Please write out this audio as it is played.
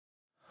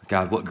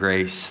God, what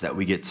grace that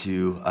we get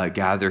to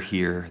gather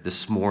here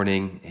this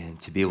morning and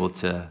to be able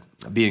to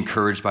be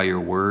encouraged by your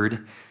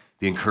word,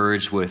 be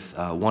encouraged with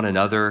one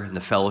another and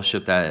the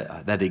fellowship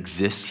that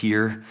exists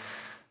here.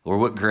 Lord,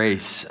 what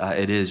grace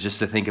it is just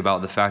to think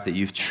about the fact that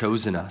you've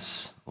chosen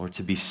us, Lord,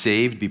 to be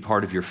saved, be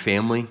part of your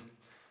family.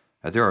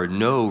 There are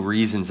no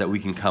reasons that we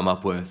can come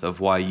up with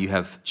of why you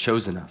have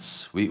chosen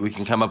us. We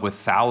can come up with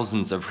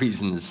thousands of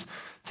reasons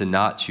to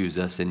not choose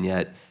us, and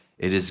yet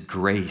it is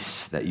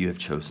grace that you have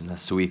chosen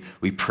us. So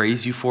we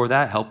praise you for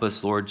that. Help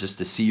us, Lord, just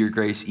to see your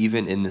grace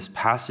even in this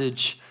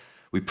passage.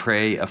 We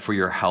pray for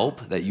your help,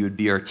 that you would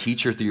be our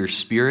teacher through your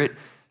Spirit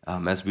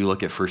as we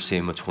look at 1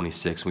 Samuel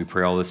 26. And we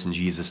pray all this in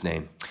Jesus'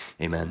 name.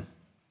 Amen.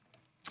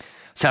 I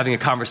was having a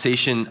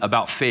conversation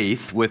about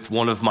faith with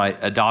one of my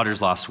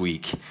daughters last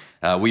week.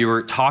 We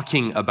were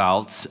talking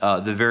about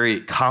the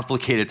very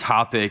complicated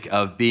topic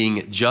of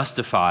being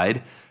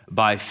justified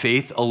by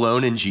faith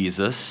alone in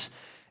Jesus,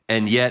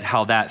 and yet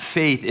how that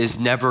faith is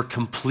never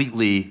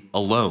completely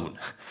alone.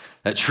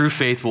 That true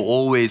faith will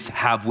always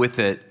have with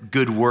it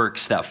good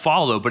works that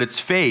follow, but it's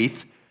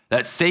faith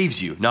that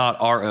saves you, not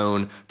our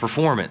own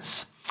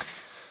performance.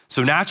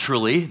 So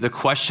naturally, the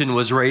question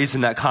was raised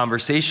in that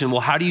conversation,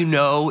 well, how do you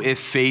know if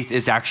faith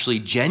is actually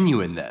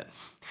genuine then?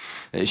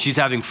 She's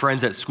having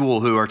friends at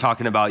school who are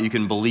talking about you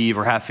can believe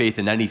or have faith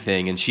in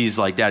anything, and she's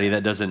like, Daddy,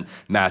 that doesn't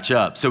match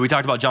up. So we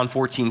talked about John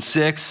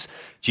 14:6,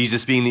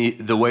 Jesus being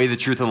the way, the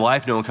truth, and the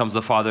life. No one comes to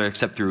the Father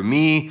except through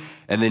me.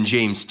 And then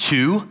James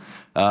 2,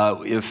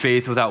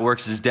 faith without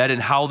works is dead, and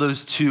how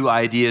those two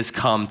ideas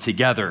come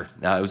together.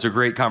 It was a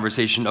great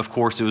conversation. Of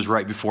course, it was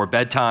right before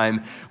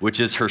bedtime, which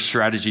is her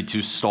strategy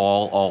to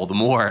stall all the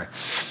more.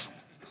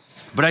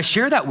 But I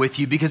share that with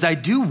you because I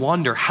do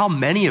wonder how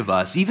many of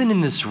us, even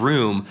in this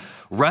room,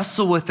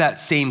 wrestle with that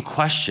same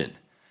question.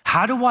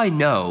 How do I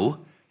know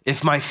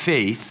if my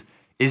faith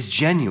is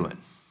genuine?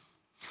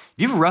 Have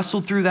you ever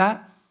wrestled through that?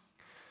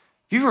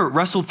 Have you ever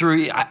wrestled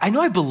through, I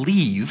know I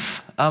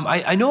believe,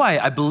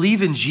 I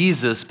believe in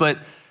Jesus, but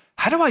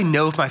how do I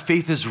know if my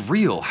faith is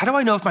real? How do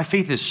I know if my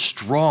faith is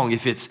strong,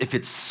 if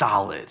it's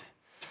solid?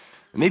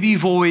 Maybe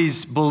you've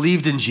always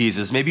believed in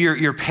Jesus. Maybe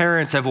your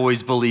parents have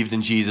always believed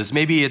in Jesus.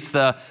 Maybe it's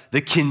the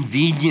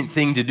convenient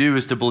thing to do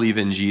is to believe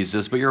in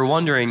Jesus, but you're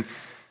wondering,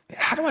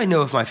 how do I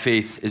know if my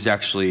faith is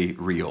actually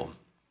real?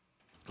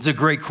 It's a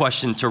great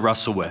question to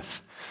wrestle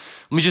with.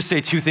 Let me just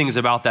say two things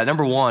about that.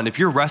 Number one, if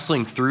you're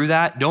wrestling through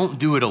that, don't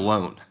do it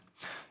alone.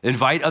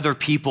 Invite other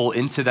people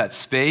into that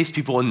space,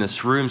 people in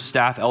this room,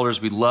 staff,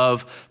 elders. We'd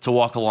love to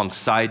walk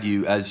alongside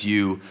you as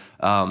you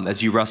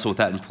wrestle with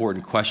that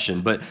important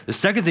question. But the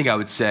second thing I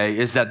would say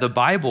is that the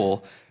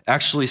Bible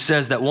actually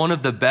says that one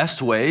of the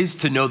best ways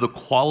to know the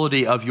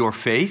quality of your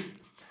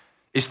faith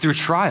is through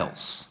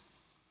trials.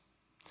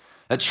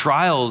 That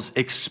trials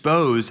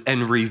expose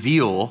and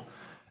reveal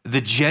the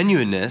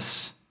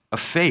genuineness of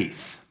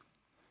faith.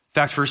 In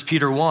fact, 1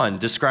 Peter 1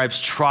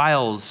 describes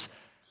trials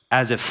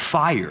as a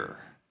fire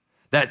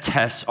that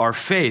tests our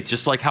faith,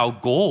 just like how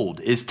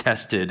gold is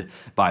tested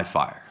by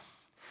fire.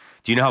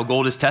 Do you know how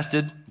gold is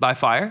tested by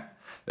fire?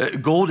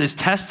 Gold is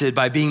tested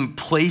by being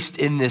placed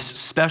in this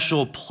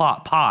special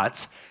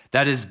pot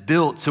that is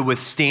built to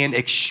withstand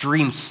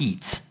extreme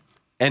heat.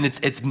 And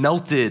it's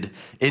melted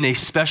in a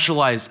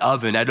specialized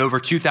oven at over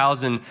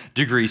 2,000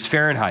 degrees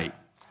Fahrenheit.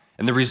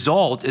 And the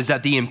result is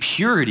that the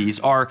impurities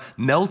are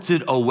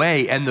melted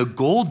away and the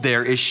gold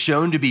there is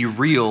shown to be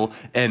real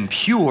and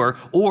pure,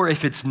 or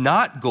if it's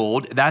not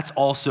gold, that's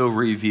also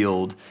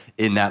revealed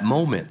in that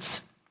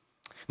moment.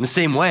 In the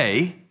same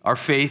way, our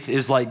faith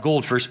is like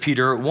gold, 1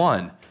 Peter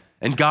 1.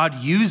 And God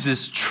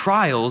uses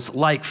trials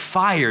like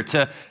fire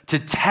to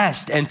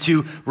test and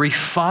to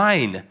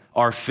refine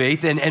our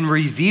faith and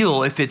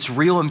reveal if it's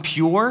real and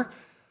pure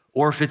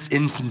or if it's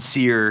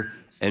insincere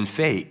and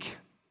fake.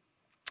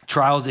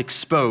 Trials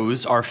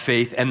expose our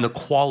faith and the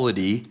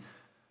quality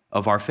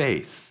of our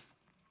faith.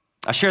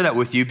 I share that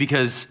with you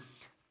because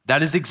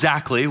that is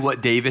exactly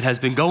what David has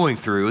been going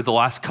through the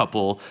last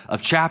couple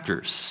of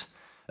chapters.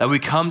 That we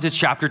come to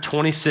chapter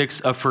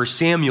 26 of 1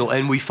 Samuel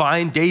and we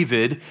find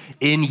David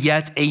in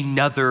yet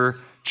another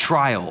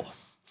trial.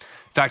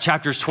 In fact,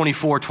 chapters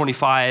 24,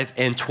 25,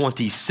 and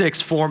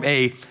 26 form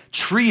a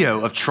trio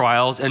of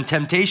trials and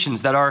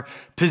temptations that are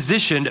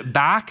positioned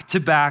back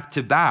to back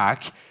to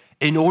back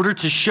in order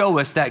to show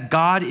us that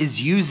God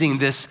is using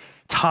this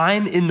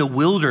time in the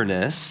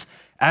wilderness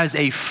as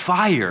a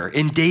fire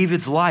in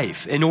David's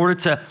life in order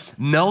to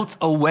melt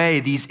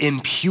away these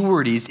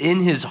impurities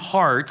in his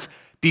heart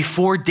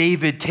before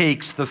David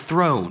takes the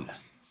throne.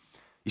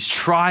 These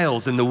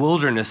trials in the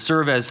wilderness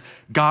serve as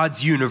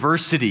God's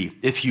university,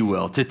 if you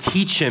will, to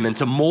teach him and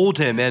to mold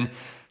him and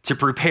to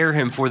prepare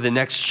him for the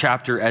next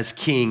chapter as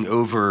king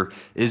over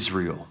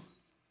Israel.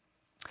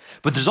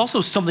 But there's also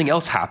something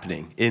else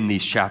happening in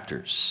these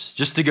chapters.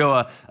 Just to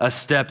go a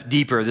step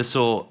deeper, this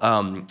will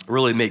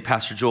really make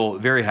Pastor Joel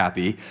very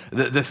happy.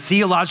 The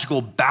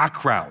theological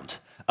background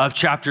of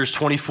chapters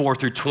 24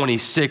 through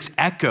 26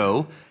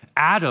 echo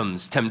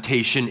Adam's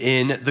temptation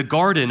in the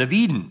Garden of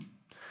Eden.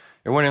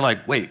 You're wondering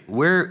like, wait,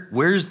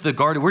 where's the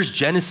garden? Where's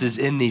Genesis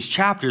in these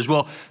chapters?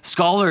 Well,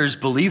 scholars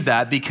believe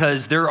that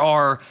because there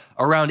are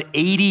around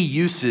 80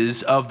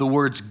 uses of the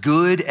words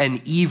good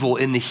and evil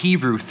in the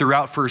Hebrew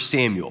throughout 1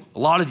 Samuel. A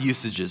lot of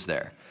usages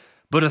there.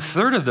 But a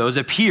third of those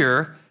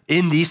appear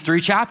in these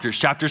three chapters,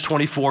 chapters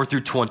 24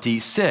 through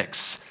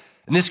 26.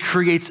 And this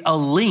creates a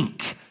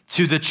link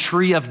to the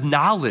tree of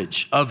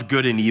knowledge of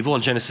good and evil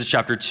in Genesis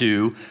chapter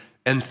 2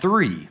 and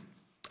 3.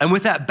 And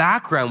with that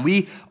background,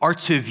 we are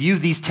to view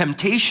these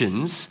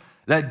temptations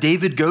that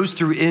David goes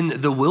through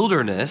in the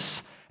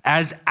wilderness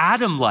as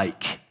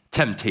Adam-like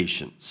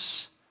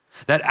temptations.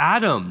 That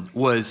Adam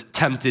was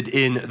tempted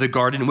in the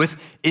garden with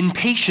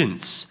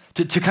impatience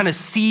to kind of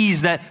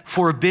seize that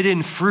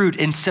forbidden fruit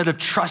instead of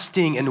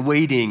trusting and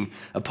waiting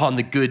upon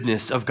the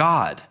goodness of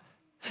God.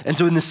 And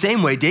so in the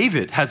same way,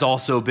 David has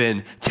also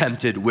been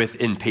tempted with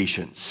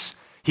impatience.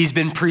 He's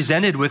been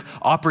presented with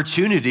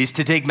opportunities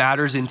to take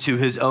matters into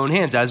his own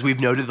hands, as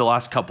we've noted the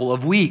last couple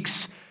of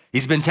weeks.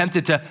 He's been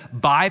tempted to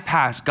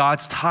bypass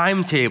God's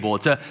timetable,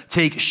 to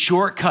take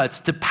shortcuts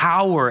to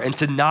power, and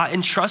to not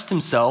entrust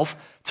himself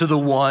to the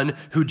one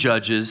who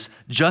judges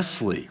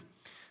justly.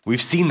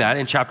 We've seen that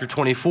in chapter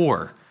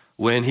 24,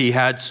 when he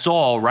had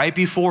Saul right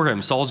before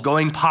him. Saul's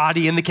going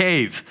potty in the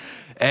cave,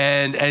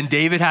 and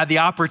David had the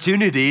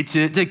opportunity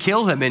to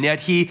kill him, and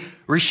yet he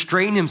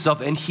restrained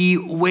himself and he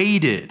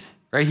waited.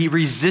 Right? He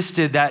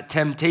resisted that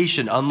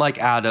temptation, unlike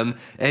Adam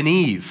and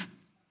Eve.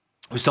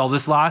 We saw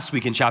this last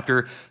week in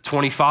chapter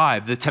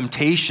 25, the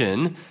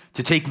temptation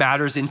to take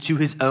matters into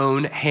his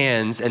own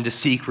hands and to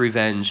seek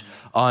revenge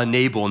on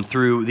Nabal. And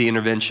through the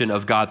intervention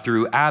of God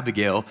through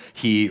Abigail,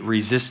 he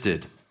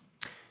resisted.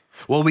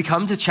 Well, we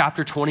come to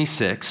chapter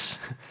 26,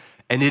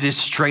 and it is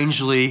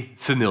strangely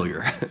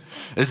familiar.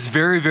 It's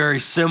very, very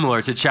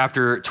similar to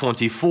chapter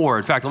 24.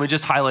 In fact, let me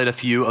just highlight a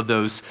few of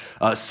those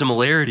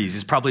similarities.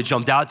 It's probably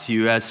jumped out to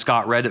you as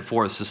Scott read it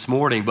for us this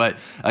morning. But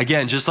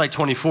again, just like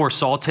 24,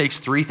 Saul takes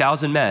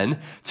 3,000 men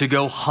to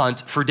go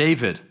hunt for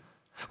David.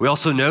 We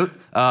also note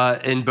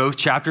in both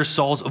chapters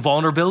Saul's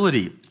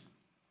vulnerability.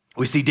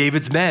 We see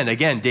David's men,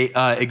 again,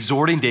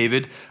 exhorting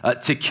David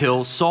to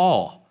kill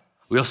Saul.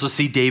 We also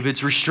see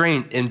David's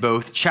restraint in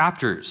both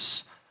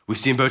chapters. We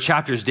see in both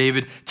chapters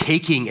David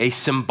taking a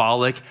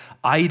symbolic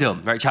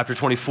item, right? Chapter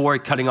 24,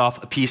 cutting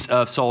off a piece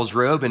of Saul's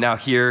robe, and now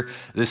here,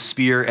 the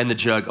spear and the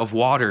jug of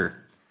water.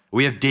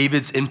 We have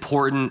David's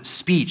important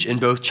speech in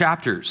both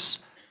chapters.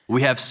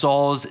 We have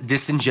Saul's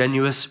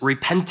disingenuous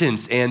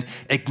repentance and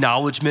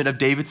acknowledgement of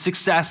David's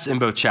success in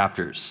both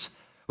chapters.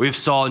 We have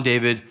Saul and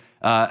David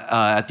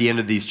at the end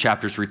of these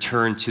chapters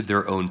return to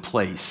their own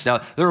place.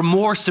 Now, there are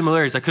more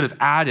similarities I could have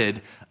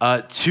added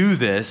to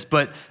this,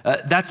 but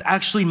that's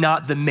actually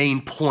not the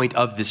main point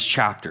of this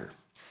chapter.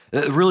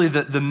 Really,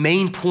 the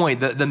main point,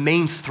 the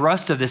main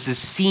thrust of this is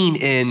seen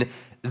in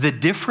the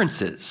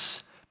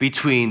differences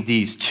between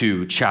these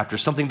two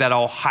chapters, something that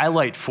I'll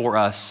highlight for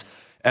us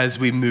as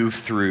we move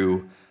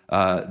through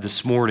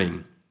this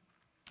morning.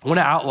 I want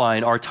to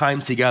outline our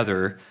time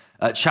together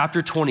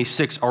chapter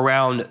 26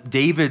 around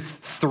David's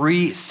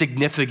three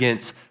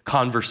significant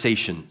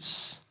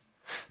conversations.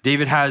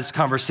 David has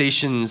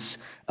conversations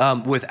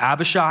with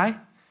Abishai,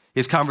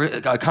 his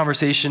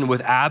conversation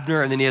with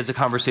Abner, and then he has a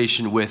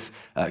conversation with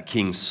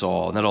King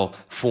Saul. And that'll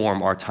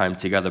form our time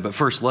together. But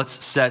first,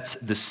 let's set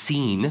the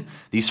scene,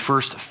 these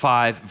first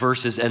 5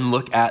 verses, and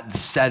look at the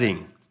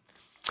setting.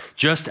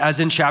 Just as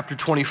in chapter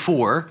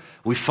 24,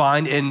 we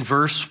find in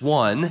verse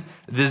 1,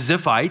 the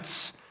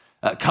Ziphites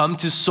come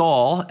to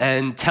Saul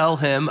and tell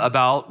him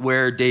about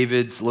where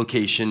David's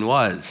location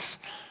was.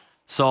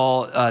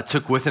 Saul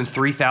took with him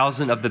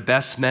 3,000 of the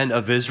best men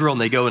of Israel,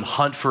 and they go and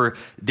hunt for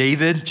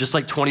David, just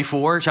like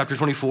chapter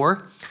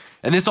 24.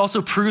 And this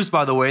also proves,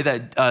 by the way,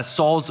 that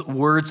Saul's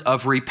words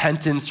of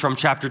repentance from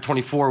chapter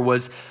 24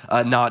 was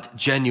not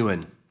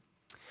genuine.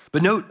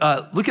 But note,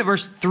 look at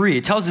verse 3.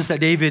 It tells us that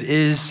David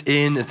is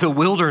in the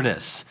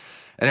wilderness.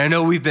 And I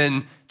know we've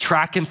been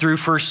tracking through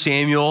 1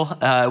 Samuel.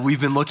 We've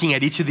been looking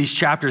at each of these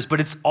chapters,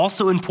 but it's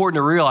also important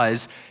to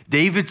realize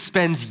David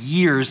spends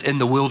years in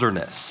the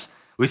wilderness.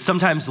 We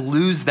sometimes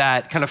lose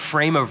that kind of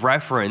frame of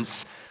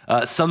reference.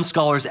 Some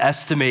scholars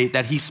estimate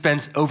that he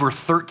spends over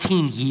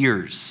 13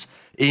 years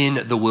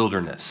in the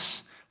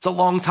wilderness. It's a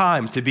long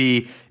time to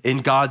be in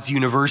God's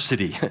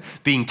university,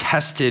 being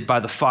tested by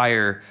the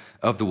fire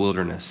of the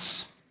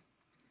wilderness.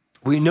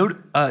 We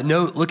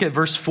look at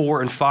verse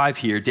 4 and 5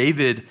 here.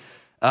 David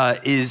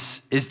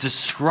is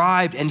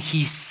described, and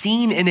he's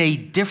seen in a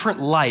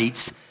different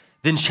light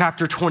than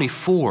chapter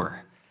 24.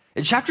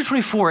 In chapter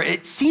 24,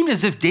 it seemed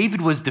as if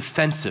David was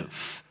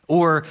defensive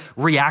or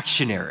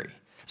reactionary.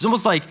 It's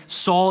almost like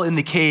Saul in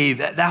the cave,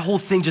 that whole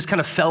thing just kind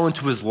of fell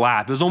into his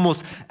lap. It was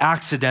almost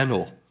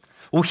accidental.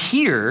 Well,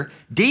 here,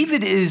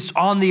 David is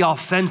on the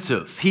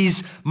offensive.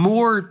 He's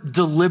more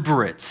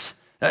deliberate.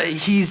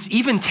 He's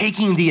even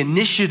taking the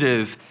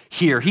initiative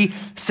here. He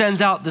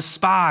sends out the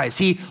spies.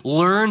 He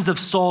learns of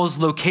Saul's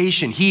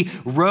location. He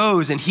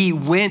rose and he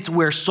went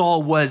where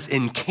Saul was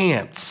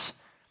encamped.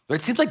 But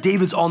it seems like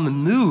David's on the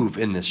move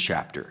in this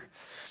chapter.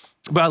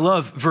 But I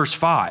love verse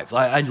 5.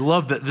 I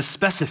love that the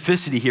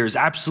specificity here is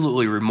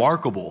absolutely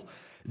remarkable.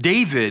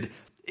 David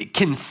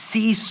can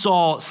see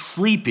Saul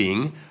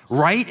sleeping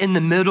right in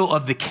the middle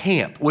of the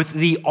camp with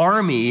the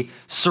army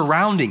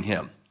surrounding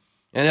him.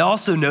 And it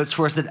also notes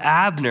for us that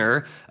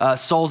Abner,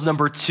 Saul's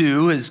number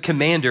 2, his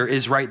commander,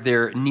 is right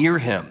there near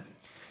him.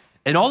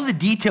 And all the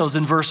details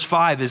in verse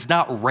 5 is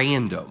not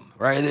random,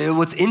 right?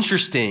 What's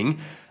interesting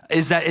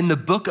is that in the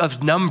book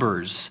of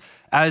Numbers,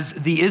 as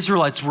the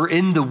Israelites were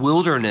in the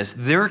wilderness,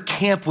 their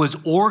camp was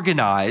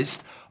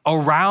organized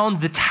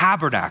around the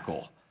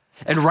tabernacle.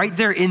 And right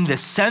there in the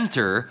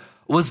center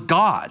was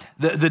God,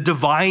 the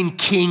divine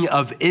king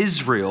of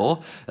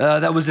Israel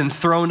that was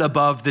enthroned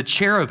above the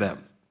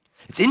cherubim.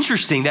 It's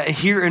interesting that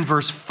here in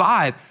verse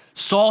 5,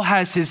 Saul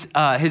has his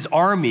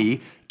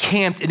army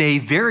camped in a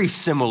very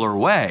similar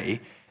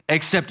way,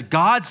 except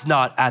God's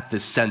not at the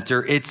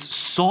center. It's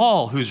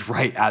Saul who's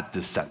right at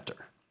the center,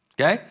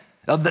 okay?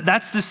 Now,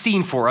 that's the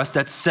scene for us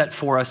that's set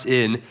for us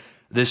in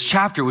this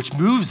chapter, which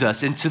moves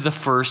us into the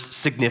first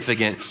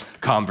significant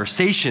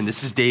conversation.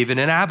 This is David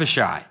and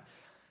Abishai.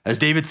 As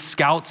David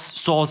scouts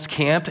Saul's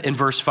camp in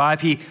verse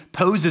 5, he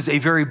poses a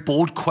very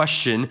bold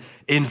question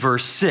in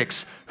verse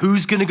 6.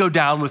 Who's going to go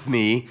down with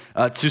me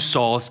to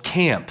Saul's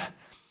camp?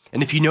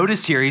 And if you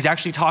notice here, he's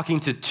actually talking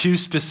to 2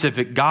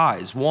 specific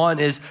guys. One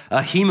is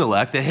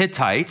Ahimelech, the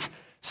Hittite.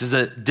 This is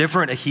a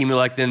different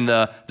Ahimelech than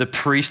the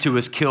priest who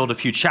was killed a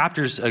few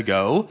chapters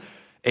ago.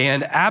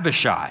 And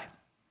Abishai.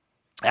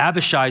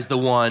 Abishai is the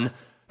one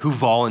who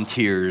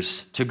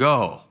volunteers to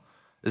go.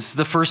 This is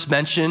the first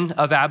mention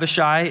of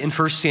Abishai in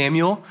 1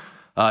 Samuel.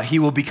 He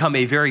will become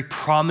a very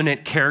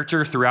prominent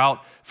character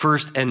throughout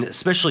 1st and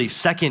especially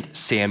 2nd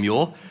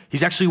Samuel.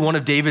 He's actually one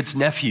of David's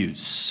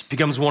nephews,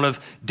 becomes one of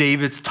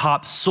David's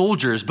top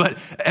soldiers. But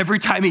every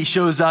time he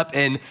shows up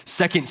in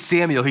 2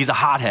 Samuel, he's a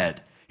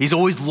hothead. He's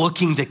always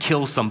looking to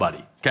kill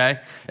somebody,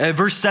 okay? And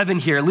verse 7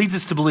 here leads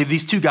us to believe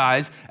these 2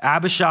 guys,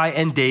 Abishai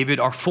and David,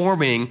 are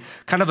forming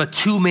kind of a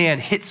 2-man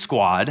hit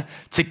squad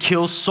to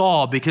kill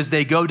Saul because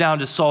they go down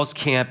to Saul's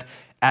camp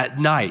at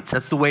night.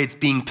 That's the way it's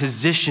being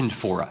positioned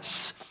for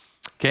us.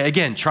 Okay,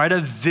 again, try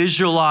to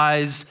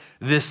visualize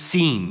this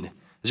scene.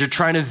 As you're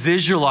trying to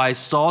visualize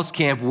Saul's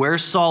camp, where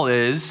Saul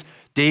is,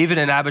 David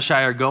and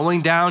Abishai are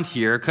going down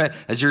here.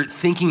 As you're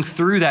thinking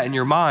through that in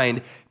your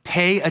mind,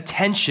 pay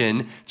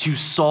attention to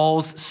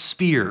Saul's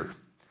spear.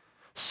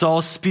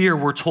 Saul's spear,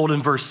 we're told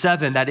in verse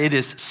 7 that it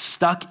is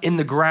stuck in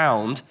the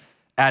ground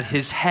at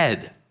his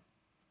head.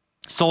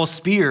 Saul's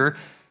spear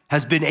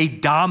is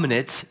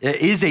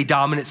a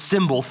dominant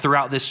symbol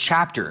throughout this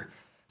chapter.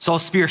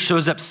 Saul's spear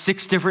shows up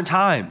 6 different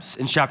times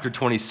in chapter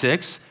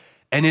 26,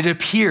 and it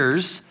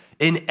appears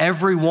in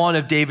every one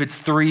of David's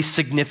 3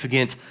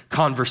 significant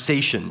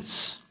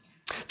conversations.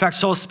 In fact,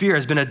 Saul's spear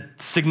has been a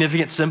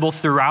significant symbol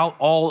throughout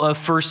all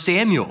of 1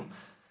 Samuel.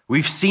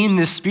 We've seen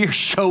this spear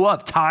show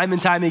up time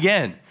and time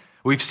again.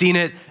 We've seen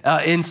it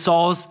in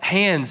Saul's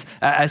hands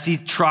as he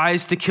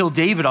tries to kill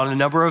David on a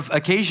number of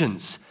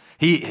occasions.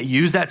 He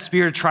used that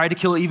spear to try to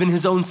kill even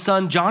his own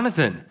son,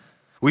 Jonathan.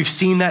 We've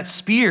seen that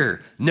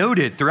spear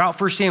noted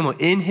throughout 1 Samuel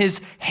in his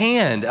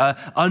hand,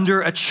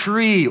 under a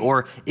tree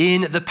or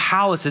in the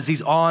palace as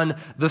he's on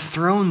the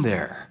throne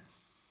there.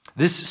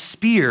 This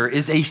spear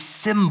is a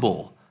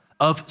symbol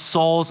of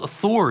Saul's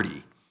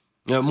authority,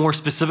 more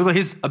specifically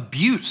his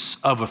abuse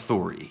of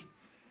authority.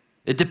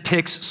 It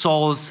depicts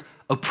Saul's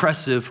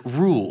oppressive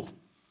rule.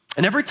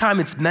 And every time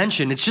it's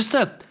mentioned, it's just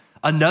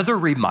another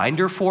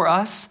reminder for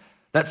us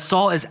that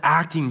Saul is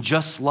acting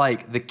just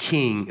like the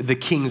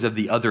kings of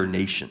the other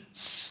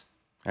nations.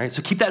 All right,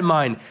 so keep that in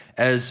mind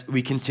as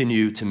we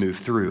continue to move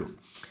through.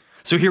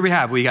 So here we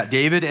got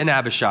David and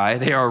Abishai.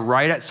 They are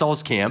right at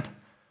Saul's camp.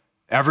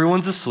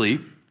 Everyone's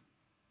asleep.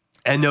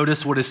 And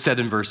notice what is said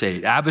in verse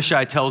 8.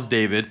 Abishai tells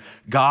David,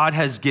 God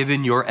has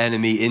given your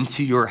enemy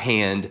into your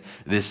hand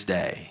this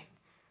day.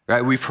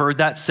 Right? We've heard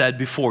that said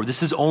before.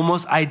 This is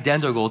almost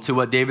identical to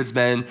what David's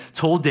men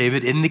told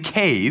David in the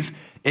cave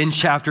in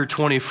chapter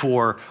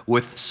 24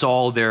 with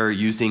Saul there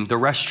using the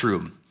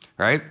restroom,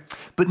 right?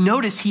 But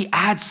notice he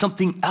adds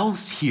something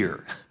else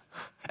here.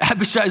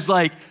 Abishai's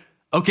like,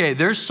 okay,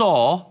 there's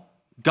Saul.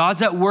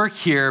 God's at work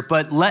here,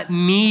 but let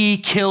me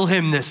kill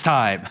him this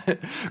time,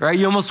 right?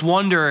 You almost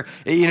wonder,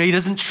 he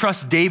doesn't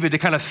trust David to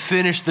kind of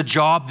finish the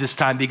job this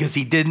time because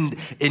he didn't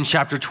in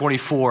chapter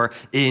 24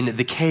 in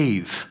the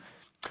cave.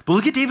 But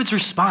look at David's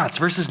response,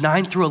 verses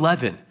 9 through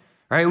 11,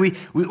 right?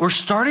 We're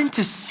starting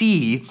to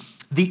see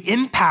the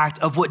impact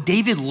of what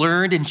David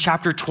learned in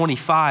chapter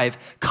 25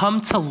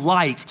 come to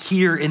light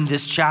here in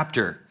this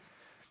chapter.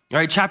 All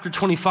right, chapter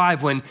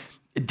 25, when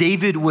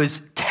David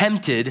was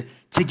tempted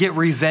to get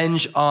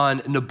revenge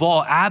on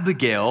Nabal,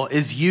 Abigail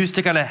is used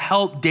to kind of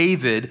help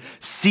David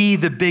see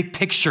the big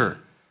picture,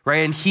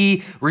 right? And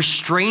he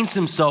restrains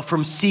himself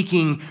from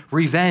seeking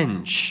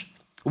revenge.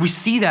 We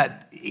see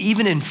that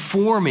even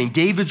informing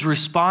David's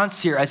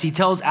response here as he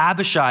tells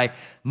Abishai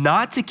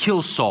not to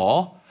kill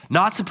Saul,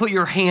 not to put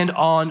your hand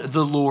on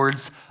the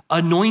Lord's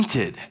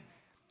anointed,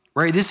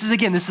 right? This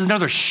is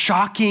another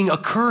shocking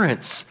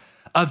occurrence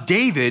of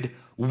David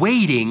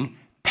waiting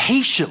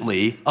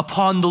patiently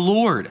upon the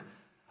Lord.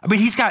 I mean,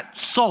 he's got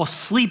Saul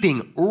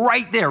sleeping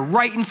right there,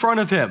 right in front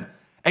of him,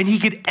 and he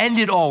could end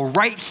it all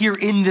right here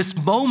in this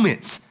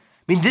moment.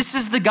 I mean, this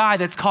is the guy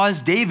that's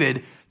caused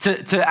David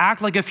to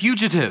act like a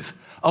fugitive,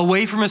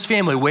 away from his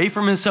family, away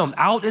from his home,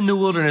 out in the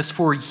wilderness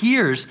for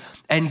years,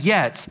 and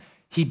yet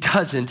he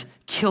doesn't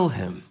kill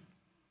him.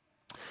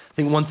 I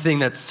think one thing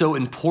that's so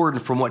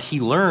important from what he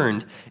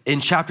learned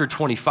in chapter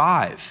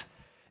 25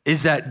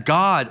 is that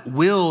God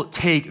will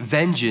take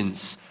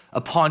vengeance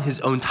upon his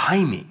own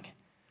timing.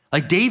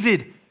 Like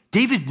David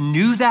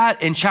knew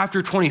that in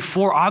chapter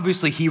 24.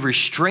 Obviously, he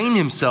restrained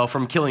himself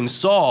from killing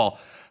Saul,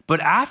 but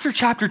after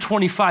chapter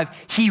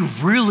 25, he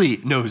really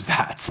knows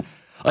that.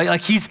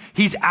 Like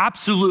he's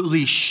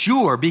absolutely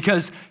sure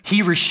because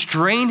he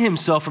restrained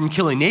himself from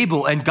killing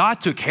Nabal and God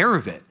took care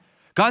of it.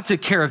 God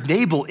took care of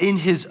Nabal in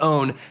his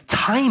own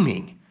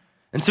timing.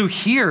 And so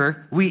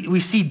here we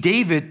see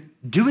David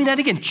doing that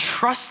again,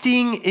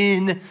 trusting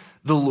in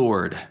the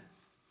Lord.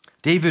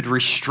 David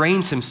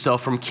restrains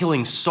himself from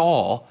killing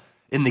Saul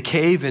in the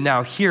cave, and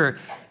now here,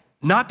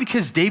 not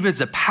because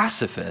David's a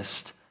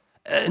pacifist,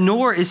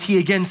 nor is he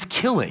against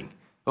killing.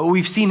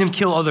 We've seen him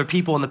kill other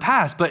people in the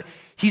past, but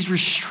he's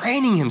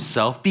restraining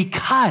himself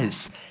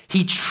because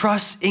he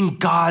trusts in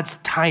God's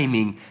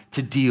timing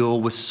to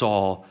deal with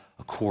Saul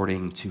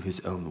according to his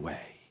own way.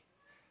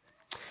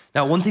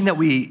 Now, one thing that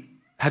we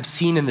have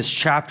seen in this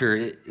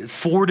chapter,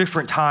 4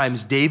 different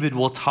times, David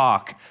will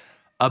talk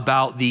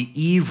about the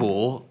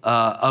evil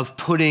of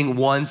putting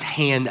one's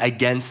hand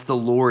against the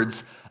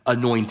Lord's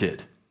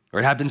anointed. Or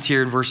it happens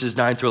here in verses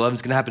 9 through 11.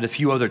 It's going to happen a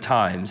few other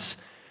times.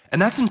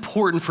 And that's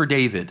important for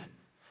David.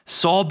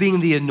 Saul being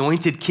the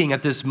anointed king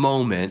at this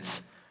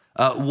moment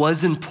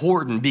was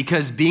important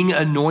because being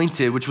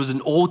anointed, which was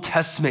an Old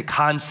Testament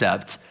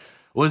concept,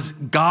 was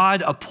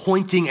God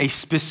appointing a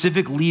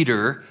specific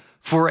leader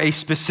for a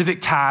specific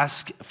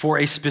task for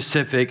a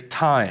specific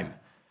time.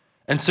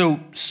 And so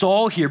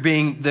Saul here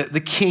being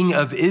the king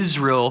of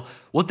Israel,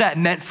 what that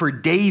meant for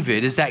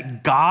David is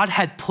that God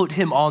had put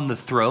him on the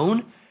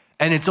throne,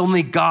 and it's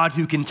only God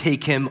who can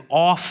take him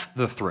off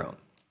the throne.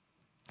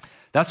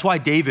 That's why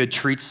David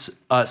treats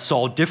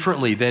Saul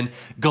differently than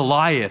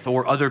Goliath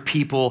or other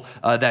people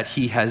that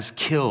he has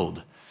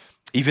killed.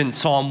 Even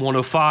Psalm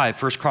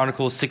 105, 1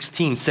 Chronicles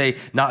 16 say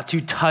not to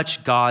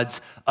touch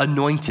God's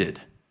anointed.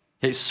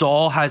 Okay,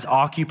 Saul has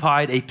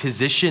occupied a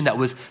position that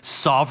was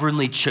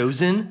sovereignly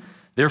chosen.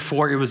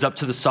 Therefore, it was up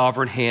to the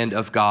sovereign hand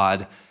of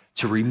God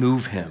to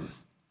remove him.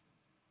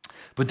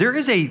 But there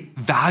is a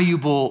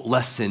valuable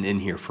lesson in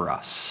here for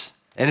us,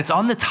 and it's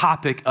on the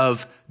topic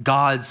of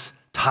God's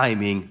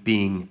timing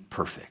being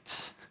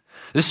perfect.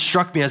 This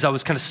struck me as I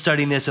was kind of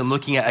studying this and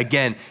looking at,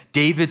 again,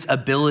 David's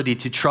ability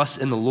to trust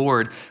in the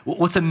Lord.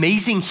 What's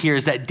amazing here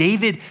is that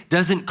David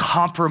doesn't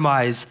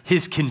compromise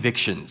his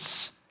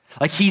convictions.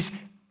 Like he's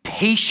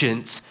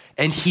patient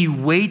and he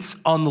waits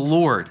on the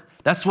Lord.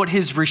 That's what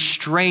his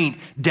restraint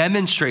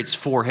demonstrates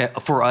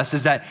for us,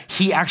 is that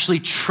he actually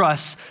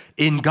trusts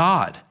in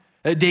God.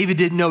 David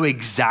didn't know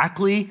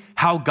exactly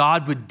how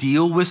God would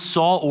deal with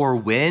Saul or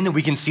when.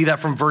 We can see that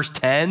from verse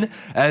 10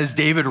 as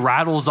David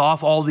rattles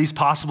off all these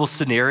possible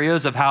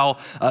scenarios of how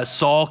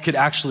Saul could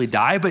actually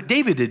die. But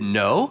David didn't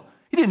know.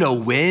 He didn't know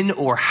when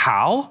or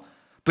how.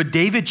 But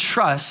David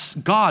trusts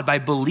God by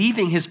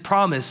believing his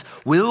promise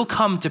will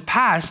come to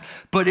pass,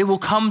 but it will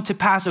come to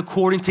pass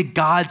according to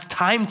God's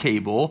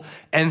timetable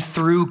and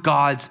through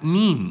God's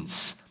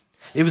means.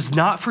 It was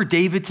not for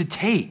David to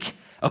take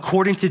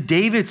according to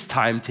David's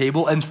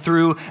timetable and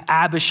through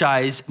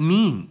Abishai's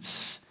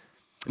means.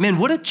 Man,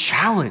 what a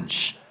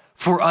challenge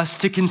for us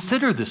to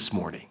consider this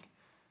morning.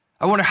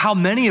 I wonder how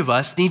many of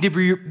us need to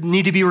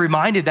be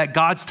reminded that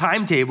God's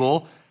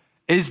timetable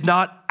is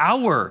not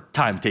our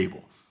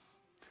timetable.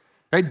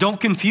 Right? Don't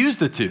confuse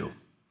the two.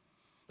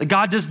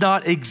 God does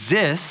not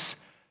exist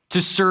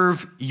to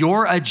serve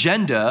your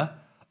agenda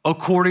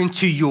according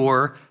to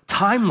your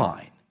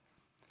timeline.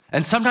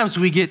 And sometimes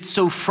we get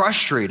so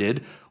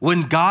frustrated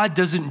when God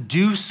doesn't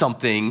do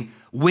something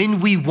when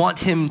we want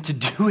him to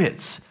do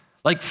it,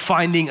 like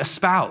finding a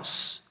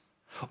spouse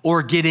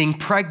or getting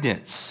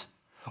pregnant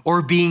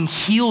or being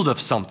healed of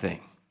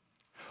something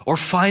or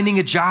finding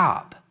a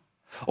job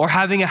or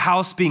having a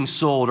house being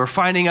sold or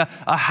finding a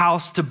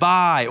house to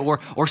buy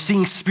or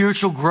seeing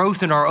spiritual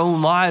growth in our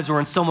own lives or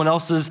in someone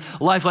else's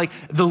life. Like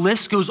the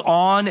list goes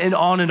on and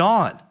on and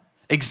on.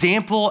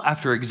 Example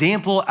after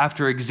example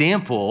after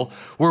example,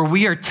 where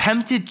we are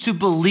tempted to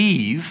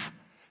believe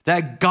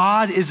that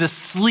God is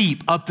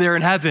asleep up there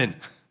in heaven.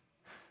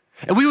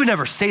 And we would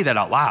never say that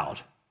out loud,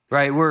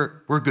 right?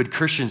 We're good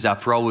Christians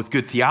after all with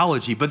good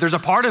theology, but there's a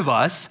part of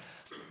us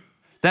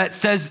that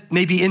says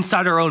maybe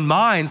inside our own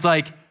minds,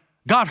 like,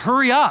 God,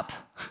 hurry up.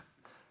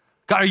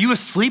 God, are you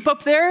asleep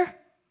up there?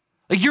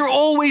 Like you're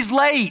always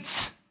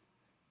late.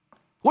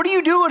 What are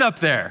you doing up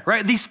there,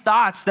 right? These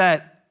thoughts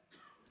that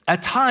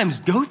at times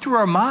go through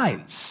our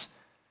minds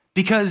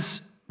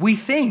because we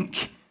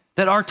think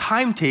that our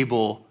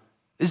timetable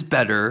is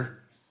better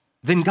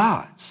than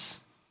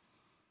God's.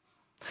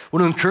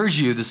 want to encourage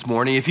you this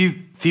morning, if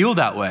you feel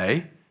that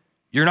way,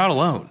 you're not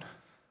alone.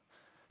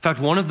 In fact,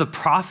 one of the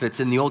prophets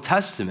in the Old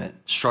Testament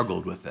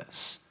struggled with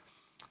this.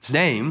 His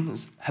name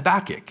is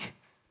Habakkuk.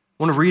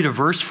 I want to read a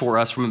verse for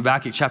us from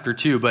Habakkuk chapter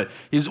 2, but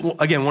he's,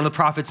 again, one of the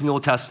prophets in the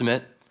Old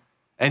Testament.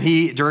 And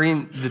he,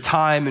 during the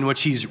time in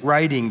which he's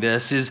writing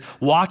this, is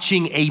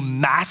watching a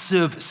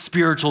massive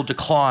spiritual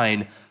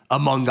decline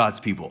among God's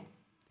people.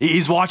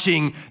 He's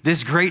watching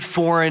this great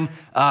foreign,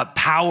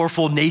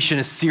 powerful nation,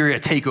 Assyria,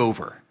 take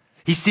over.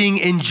 He's seeing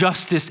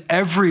injustice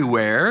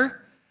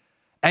everywhere,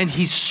 and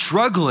he's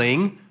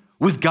struggling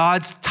with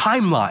God's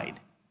timeline.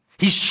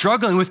 He's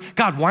struggling with,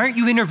 God, why aren't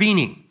you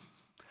intervening?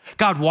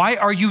 God, why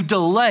are you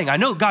delaying? I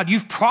know, God,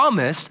 you've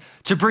promised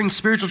to bring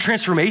spiritual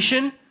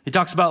transformation. He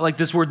talks about like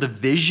this word, the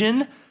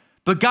vision.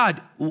 But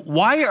God,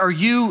 why are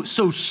you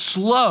so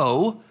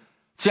slow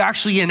to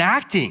actually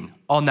enacting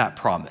on that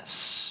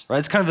promise? Right?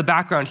 It's kind of the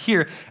background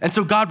here. And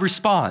so God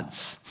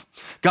responds.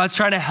 God's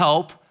trying to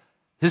help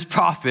his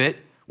prophet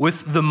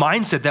with the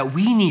mindset that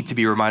we need to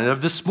be reminded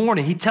of this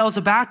morning. He tells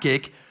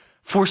Habakkuk,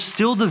 for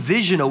still the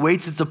vision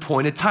awaits its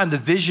appointed time, the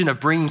vision of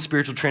bringing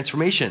spiritual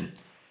transformation.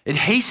 It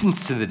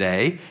hastens to the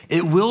day,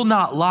 it will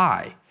not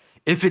lie.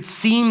 If it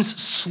seems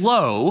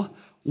slow,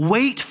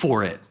 wait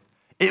for it.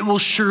 It will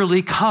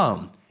surely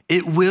come.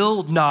 It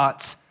will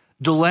not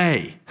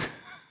delay.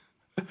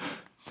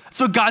 That's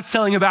what God's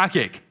telling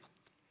Habakkuk.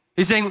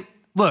 He's saying,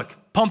 look,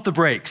 pump the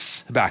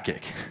brakes,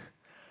 Habakkuk.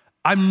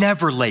 I'm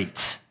never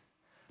late.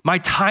 My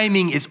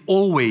timing is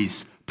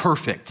always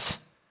perfect.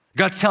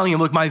 God's telling him,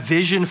 look, my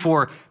vision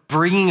for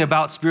bringing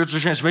about spiritual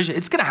transformation,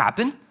 it's gonna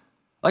happen.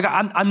 Like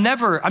I'm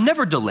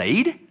never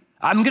delayed.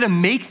 I'm gonna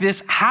make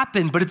this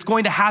happen, but it's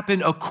going to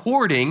happen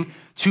according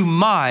to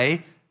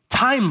my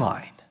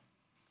timeline.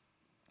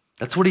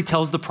 That's what he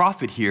tells the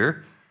prophet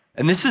here.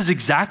 And this is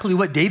exactly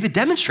what David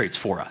demonstrates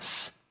for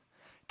us.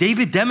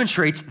 David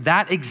demonstrates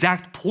that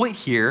exact point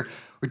here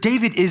where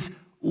David is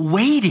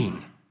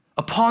waiting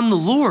upon the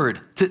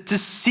Lord to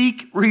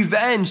seek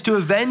revenge, to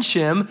avenge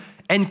him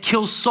and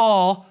kill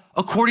Saul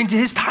according to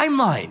his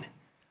timeline.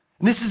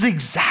 And this is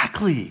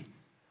exactly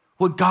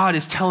what God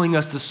is telling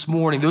us this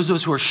morning. Those of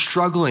us who are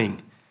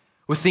struggling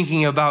with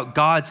thinking about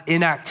God's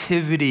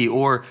inactivity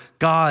or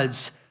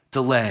God's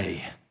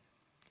delay.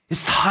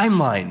 His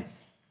timeline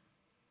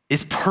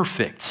is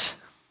perfect.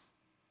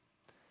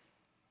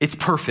 It's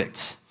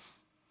perfect.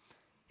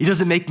 He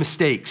doesn't make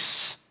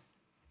mistakes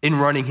in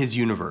running his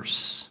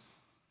universe.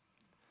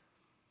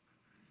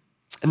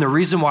 And the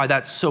reason why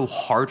that's so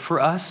hard for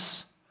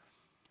us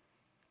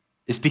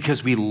is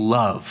because we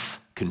love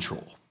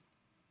control.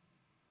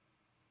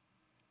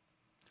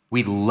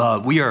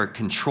 We are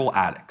control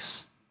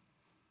addicts.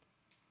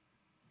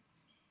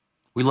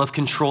 We love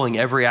controlling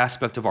every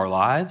aspect of our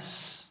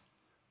lives.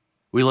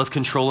 We love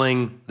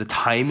controlling the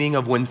timing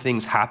of when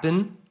things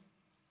happen.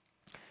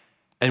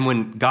 And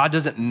when God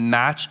doesn't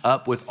match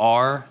up with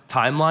our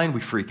timeline, we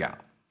freak out.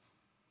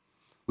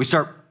 We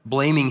start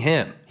blaming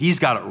him. He's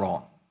got it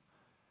wrong.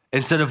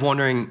 Instead of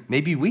wondering,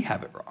 maybe we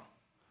have it wrong.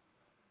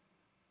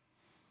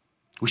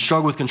 We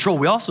struggle with control.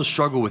 We also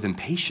struggle with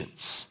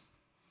impatience.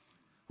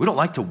 We don't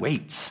like to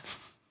wait,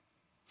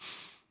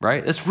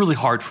 right? It's really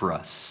hard for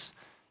us.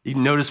 You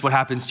can notice what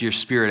happens to your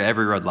spirit at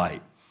every red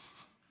light,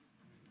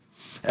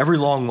 every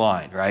long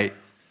line, right?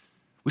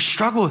 We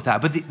struggle with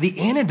that. But the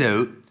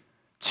antidote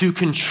to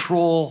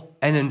control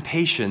and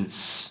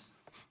impatience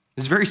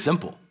is very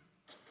simple.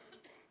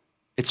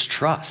 It's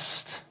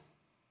trust.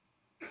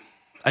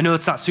 I know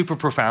it's not super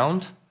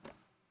profound,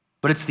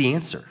 but it's the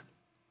answer.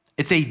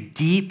 It's a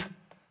deep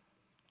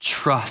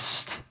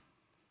trust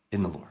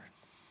in the Lord.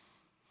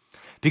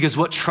 Because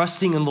what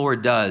trusting in the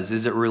Lord does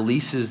is it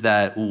releases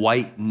that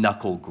white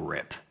knuckle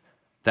grip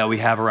that we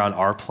have around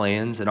our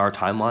plans and our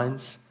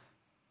timelines,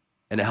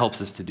 and it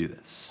helps us to do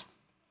this,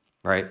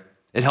 right?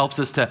 It helps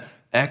us to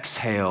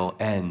exhale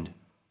and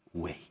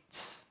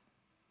wait.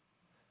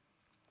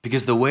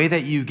 Because the way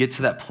that you get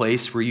to that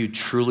place where you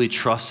truly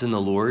trust in the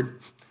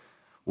Lord,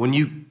 when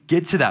you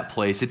get to that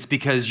place, it's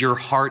because your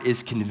heart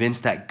is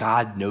convinced that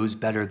God knows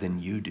better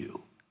than you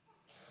do.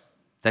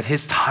 That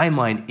his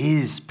timeline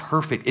is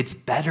perfect. It's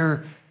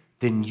better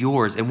than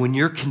yours. And when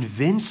you're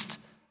convinced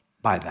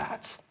by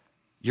that,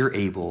 you're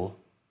able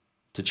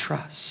to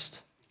trust.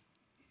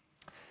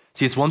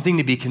 See, it's one thing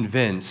to be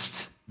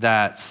convinced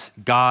that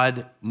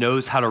God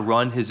knows how to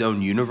run his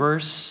own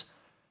universe,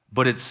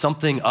 but it's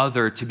something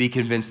other to be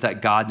convinced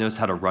that God knows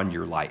how to run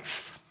your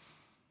life.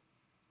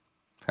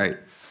 Right?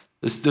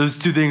 Those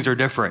two things are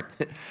different.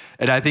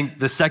 And I think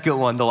the second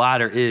one, the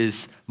latter,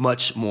 is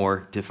much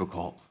more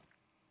difficult.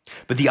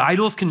 But the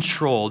idol of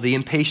control, the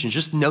impatience,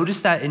 just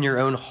notice that in your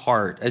own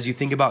heart as you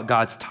think about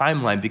God's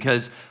timeline,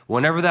 because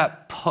whenever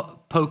that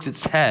pokes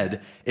its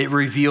head, it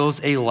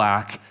reveals a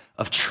lack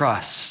of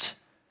trust.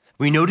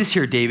 We notice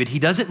here, David, he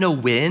doesn't know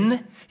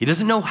when, he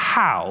doesn't know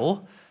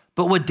how,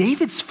 but what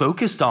David's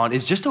focused on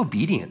is just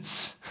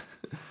obedience.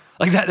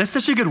 Like that's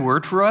such a good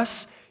word for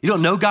us. You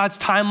don't know God's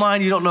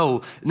timeline, you don't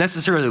know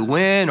necessarily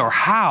when or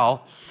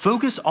how.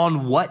 focus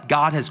on what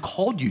God has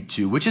called you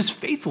to, which is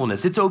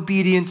faithfulness. It's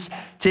obedience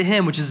to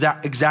him, which is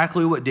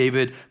exactly what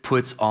David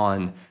puts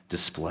on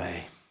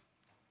display.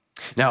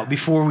 Now,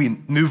 before we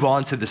move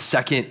on to the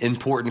second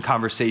important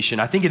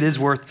conversation, I think it is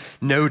worth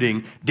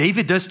noting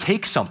David does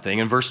take something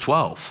in verse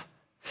 12.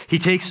 He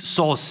takes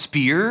Saul's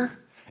spear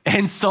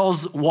and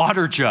Saul's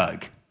water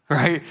jug,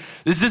 right?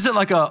 This isn't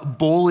like a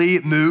bully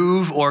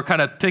move or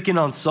kind of picking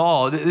on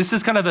Saul. This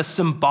is kind of a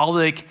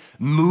symbolic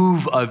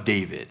move of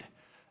David.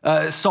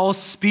 Saul's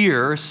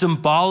spear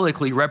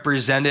symbolically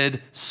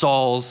represented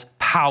Saul's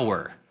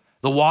power.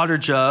 The water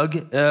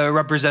jug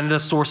represented a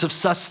source of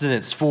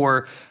sustenance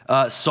for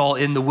Saul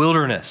in the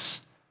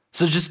wilderness.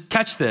 So just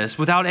catch this,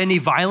 without any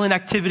violent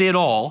activity at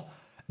all,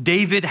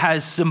 David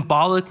has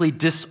symbolically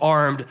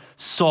disarmed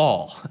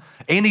Saul.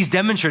 And he's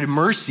demonstrated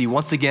mercy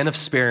once again of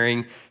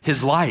sparing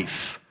his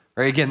life.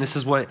 Right? Again, this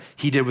is what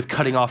he did with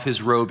cutting off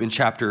his robe in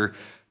chapter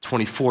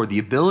 24, the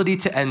ability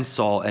to end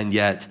Saul, and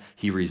yet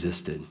he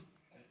resisted.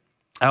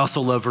 I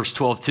also love verse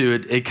 12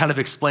 too. It kind of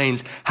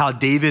explains how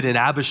David and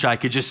Abishai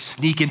could just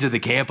sneak into the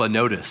camp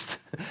unnoticed,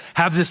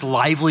 have this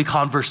lively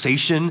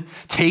conversation,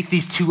 take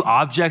these two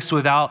objects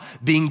without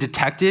being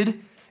detected.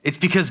 It's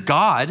because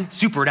God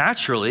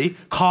supernaturally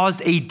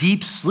caused a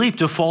deep sleep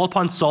to fall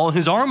upon Saul and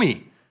his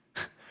army.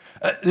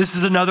 This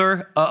is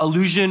another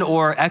allusion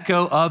or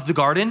echo of the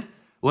garden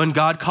when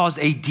God caused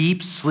a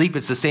deep sleep.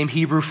 It's the same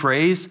Hebrew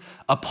phrase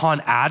upon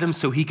Adam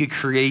so he could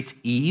create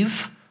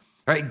Eve.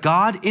 Right?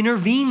 God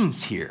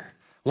intervenes here.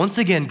 Once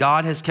again,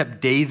 God has kept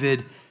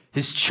David,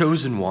 his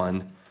chosen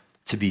one,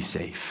 to be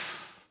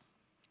safe.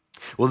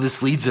 Well,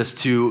 this leads us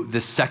to the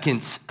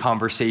second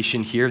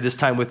conversation here, this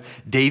time with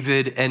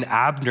David and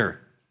Abner.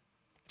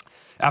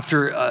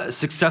 After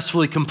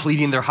successfully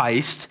completing their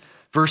heist,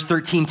 verse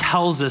 13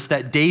 tells us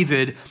that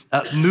David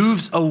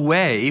moves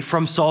away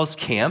from Saul's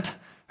camp,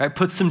 right,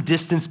 puts some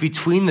distance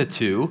between the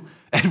two.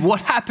 And what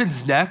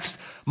happens next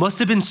must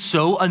have been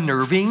so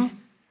unnerving.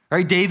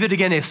 Right? David,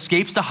 again,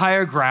 escapes to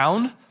higher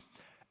ground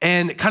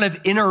and kind of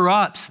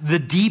interrupts the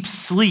deep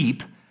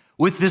sleep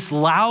with this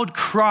loud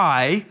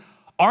cry,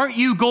 "Aren't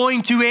you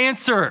going to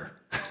answer?"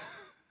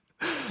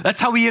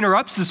 That's how he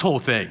interrupts this whole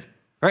thing,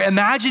 right?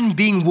 Imagine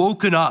being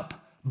woken up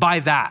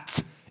by that.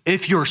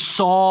 If you're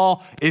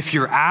Saul, if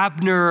you're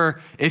Abner,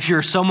 if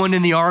you're someone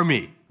in the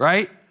army,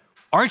 right?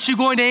 Aren't you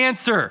going to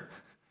answer?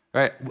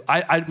 Right?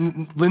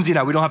 Lindsay and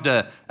I, we don't have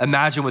to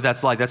imagine what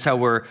that's like. That's how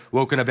we're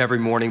woken up every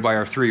morning by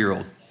our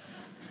 3-year-old.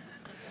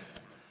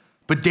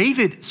 But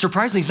David,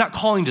 surprisingly, he's not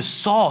calling to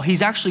Saul.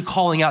 He's actually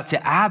calling out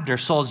to Abner,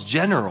 Saul's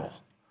general.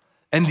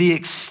 And the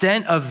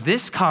extent of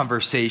this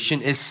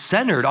conversation is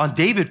centered on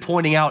David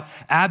pointing out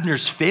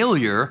Abner's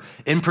failure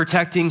in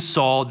protecting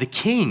Saul, the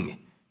king.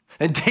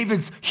 And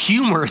David's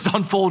humor is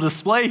on full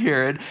display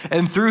here.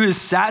 And through his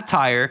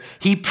satire,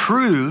 he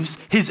proves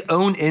his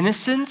own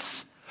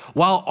innocence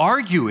while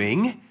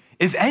arguing,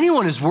 if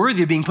anyone is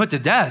worthy of being put to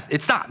death,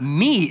 it's not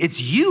me,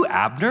 it's you,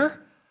 Abner.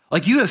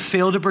 Like, you have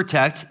failed to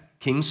protect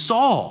King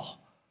Saul.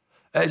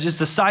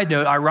 Just a side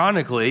note,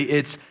 ironically,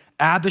 it's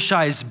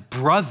Abishai's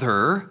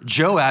brother,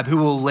 Joab, who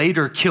will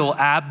later kill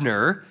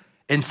Abner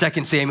in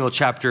 2 Samuel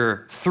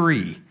chapter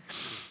 3.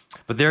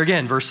 But there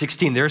again, verse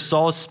 16, there's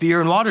Saul's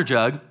spear and water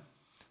jug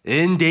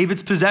in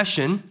David's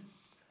possession,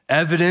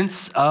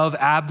 evidence of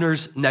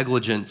Abner's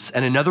negligence,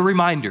 and another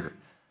reminder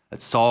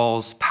that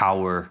Saul's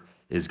power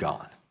is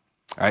gone.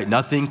 All right,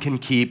 nothing can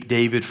keep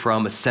David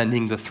from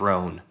ascending the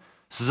throne.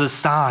 This is a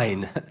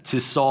sign to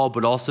Saul,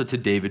 but also to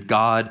David.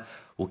 God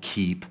will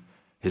keep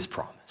his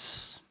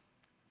promise.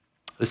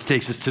 This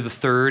takes us to the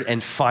third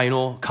and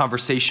final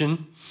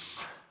conversation.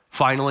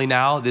 Finally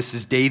now, this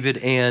is David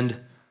and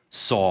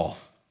Saul.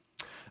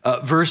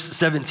 Verse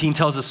 17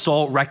 tells us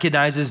Saul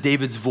recognizes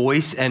David's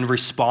voice and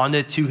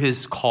responded to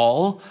his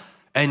call.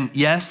 And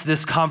yes,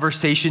 this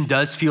conversation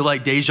does feel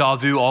like deja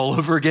vu all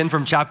over again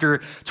from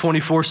chapter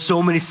 24.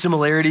 So many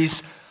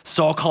similarities.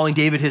 Saul calling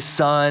David his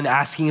son,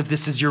 asking if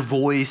this is your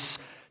voice.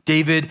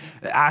 David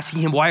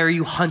asking him, "Why are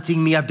you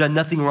hunting me? I've done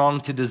nothing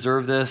wrong to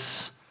deserve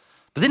this."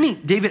 But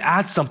then David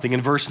adds something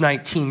in verse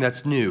 19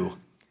 that's new.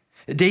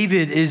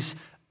 David is,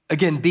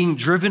 again, being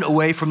driven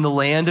away from the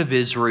land of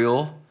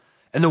Israel.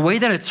 And the way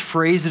that it's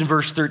phrased in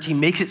verse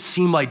 13 makes it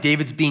seem like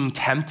David's being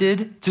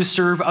tempted to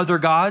serve other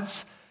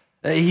gods.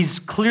 He's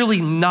clearly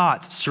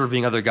not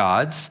serving other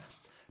gods,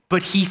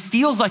 but he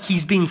feels like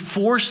he's being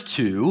forced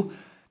to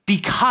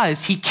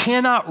because he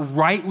cannot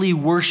rightly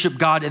worship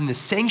God in the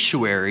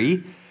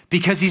sanctuary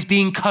because he's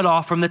being cut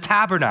off from the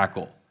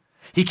tabernacle.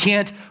 He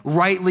can't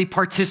rightly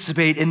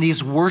participate in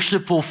these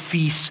worshipful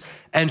feasts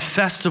and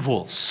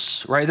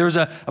festivals, right? There's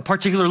a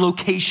particular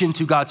location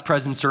to God's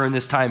presence during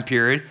this time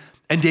period,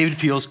 and David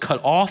feels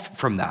cut off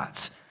from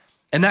that.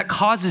 And that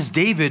causes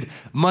David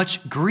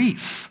much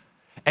grief.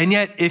 And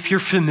yet, if you're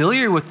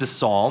familiar with the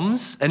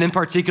Psalms, and in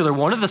particular,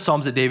 one of the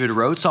Psalms that David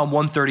wrote, Psalm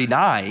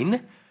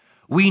 139,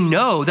 we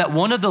know that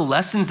one of the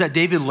lessons that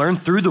David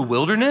learned through the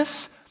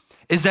wilderness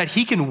is that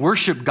he can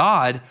worship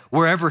God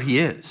wherever he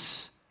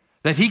is.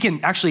 that he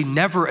can actually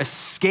never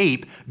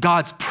escape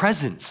God's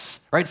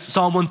presence, right?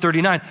 Psalm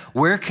 139,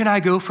 where can I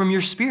go from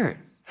your spirit?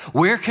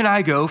 Where can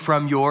I go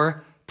from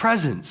your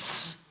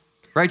presence,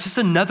 right? Just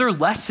another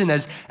lesson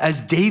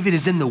as David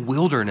is in the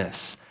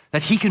wilderness,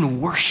 that he can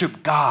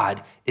worship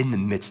God in the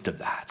midst of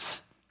that,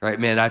 right?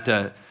 Man, I have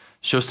to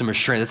show some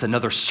restraint. That's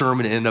another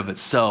sermon in and of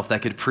itself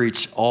that could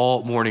preach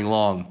all morning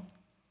long.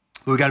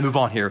 But we got to move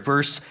on here.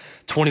 Verse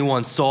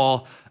 21,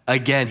 Saul,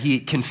 again, he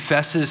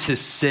confesses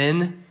his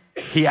sin.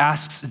 He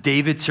asks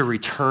David to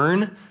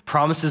return,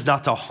 promises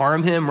not to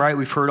harm him, right?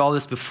 We've heard all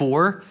this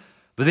before.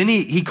 But then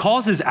he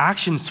calls his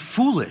actions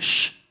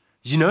foolish.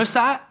 Did you notice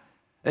that?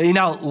 And he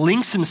now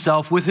links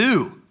himself with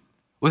who?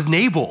 With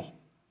Nabal,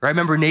 right?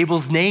 Remember,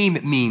 Nabal's name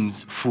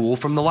means fool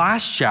from the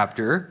last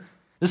chapter.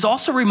 This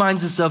also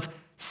reminds us of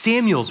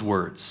Samuel's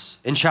words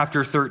in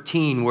chapter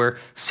 13, where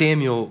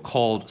Samuel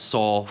called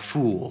Saul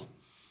fool.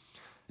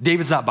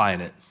 David's not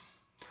buying it.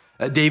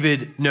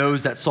 David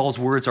knows that Saul's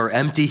words are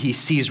empty. He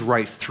sees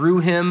right through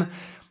him.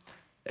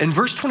 In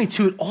verse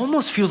 22, it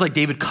almost feels like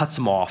David cuts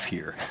him off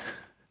here.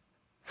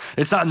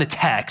 It's not in the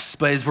text,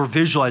 but as we're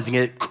visualizing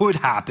it, it could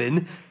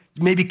happen.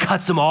 Maybe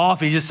cuts him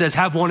off. And he just says,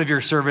 have one of your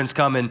servants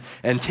come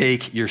and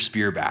take your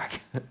spear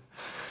back.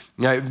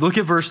 Now, look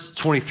at verse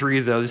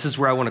 23, though. This is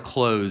where I want to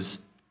close.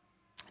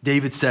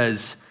 David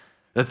says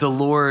that the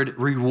Lord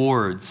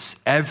rewards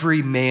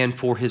every man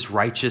for his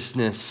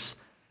righteousness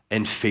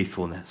and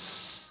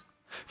faithfulness.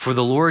 For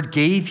the Lord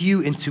gave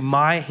you into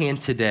my hand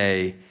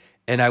today,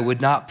 and I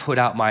would not put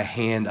out my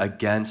hand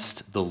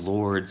against the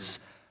Lord's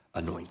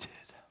anointed.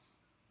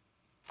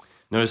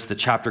 Notice the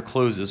chapter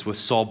closes with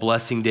Saul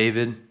blessing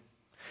David,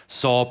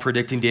 Saul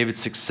predicting David's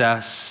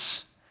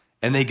success,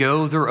 and they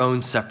go their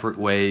own separate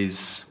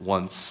ways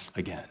once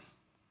again.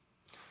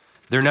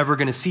 They're never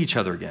going to see each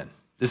other again.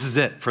 This is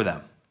it for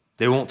them.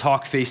 They won't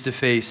talk face to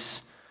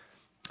face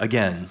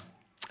again.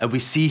 And we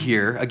see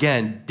here,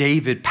 again,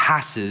 David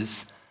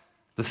passes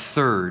the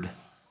third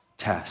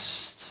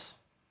test.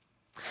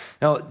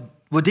 Now,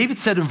 what David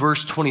said in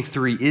verse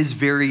 23 is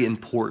very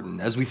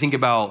important as we think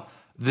about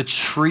the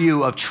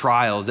trio of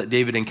trials that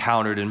David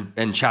encountered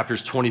in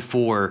chapters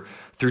 24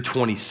 through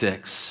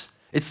 26.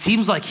 It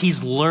seems like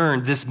he's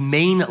learned this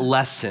main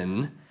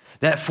lesson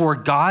that for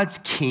God's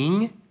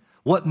king,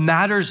 what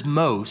matters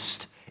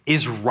most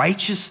is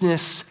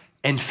righteousness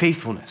and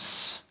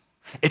faithfulness.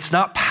 It's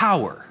not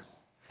power.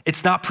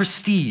 It's not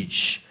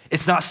prestige.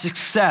 It's not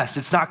success.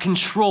 It's not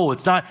control.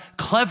 It's not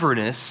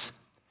cleverness.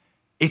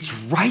 It's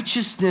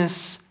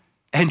righteousness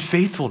and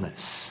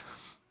faithfulness.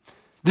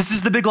 This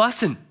is the big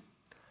lesson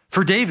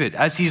for David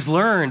as he's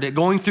learned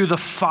going through the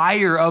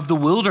fire of the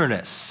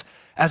wilderness,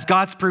 as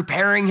God's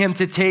preparing him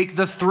to take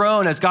the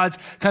throne, as God's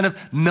kind of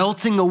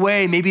melting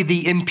away maybe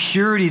the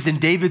impurities in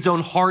David's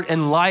own heart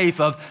and life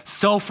of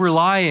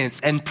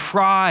self-reliance and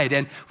pride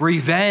and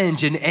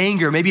revenge and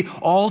anger, maybe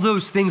all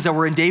those things that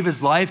were in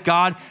David's life,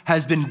 God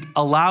has been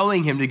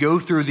allowing him to go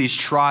through these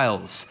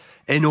trials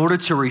in order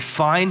to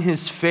refine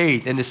his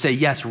faith and to say,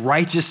 yes,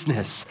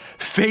 righteousness,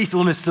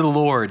 faithfulness to the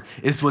Lord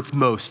is what's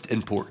most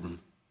important.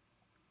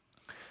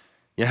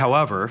 Yet,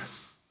 however,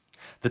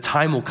 the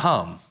time will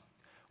come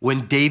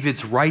when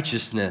David's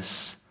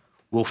righteousness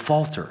will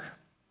falter,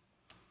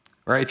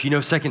 right? If you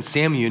know 2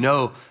 Samuel, you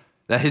know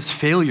that his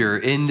failure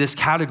in this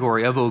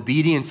category of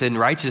obedience and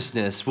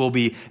righteousness will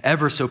be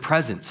ever so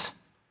present,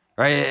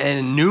 right? And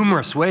in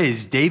numerous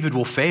ways, David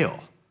will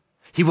fail.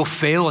 He will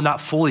fail in not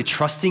fully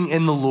trusting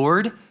in the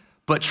Lord,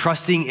 but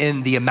trusting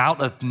in the amount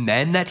of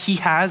men that he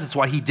has. That's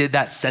why he did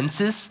that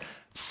census,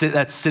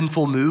 that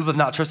sinful move of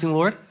not trusting the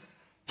Lord.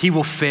 He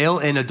will fail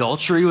in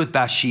adultery with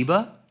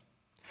Bathsheba.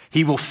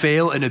 He will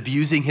fail in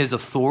abusing his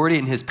authority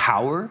and his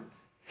power.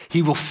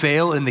 He will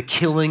fail in the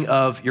killing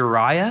of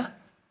Uriah.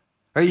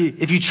 Right?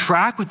 If you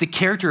track with the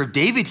character of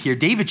David here,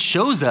 David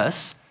shows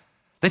us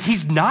that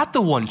he's not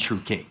the one true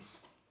king.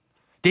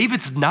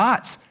 David's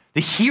not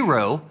the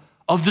hero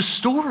of the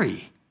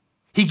story.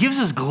 He gives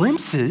us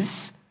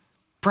glimpses,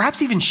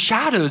 perhaps even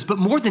shadows, but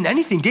more than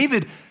anything,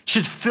 David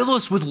should fill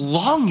us with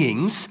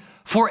longings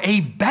for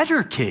a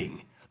better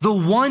king, the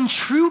one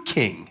true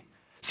king.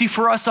 See,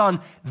 for us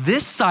on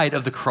this side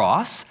of the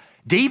cross,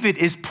 David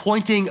is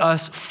pointing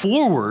us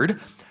forward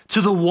to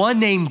the one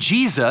named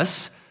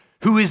Jesus,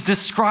 who is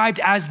described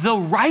as the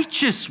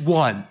righteous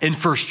one in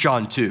 1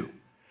 John 2.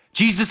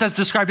 Jesus is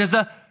described as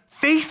the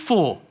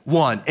faithful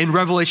one in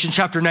Revelation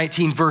chapter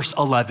 19, verse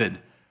 11.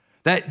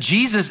 That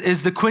Jesus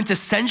is the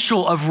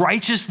quintessential of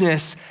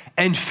righteousness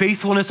and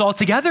faithfulness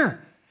altogether.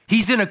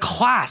 He's in a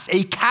class,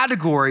 a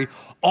category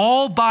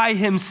all by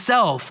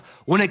himself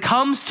when it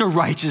comes to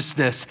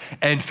righteousness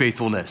and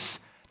faithfulness,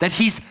 that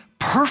he's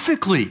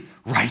perfectly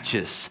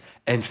righteous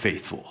and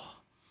faithful.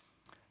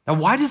 Now,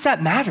 why does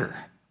that matter?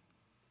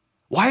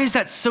 Why is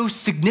that so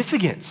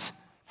significant?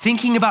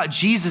 Thinking about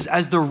Jesus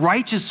as the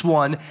righteous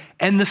one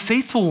and the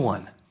faithful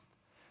one.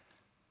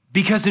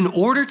 Because in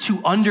order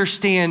to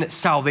understand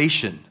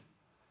salvation,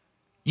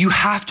 you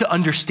have to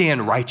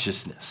understand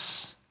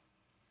righteousness.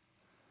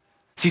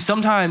 See,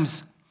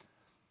 sometimes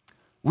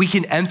we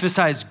can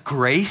emphasize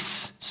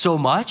grace so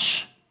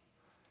much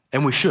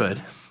and we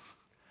should.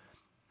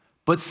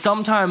 But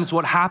sometimes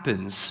what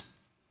happens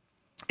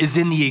is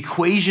in the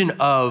equation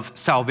of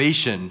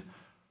salvation,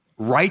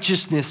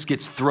 righteousness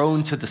gets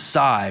thrown to the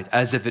side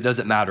as if it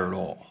doesn't matter at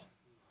all.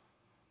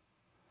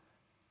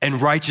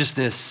 And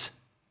righteousness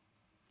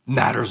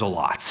matters a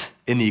lot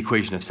in the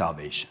equation of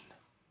salvation.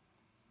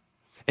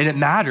 And it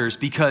matters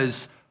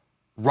because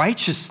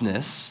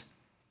righteousness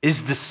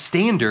is the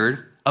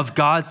standard of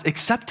God's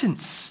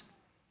acceptance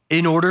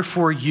in order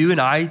for you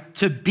and I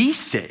to be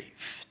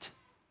saved.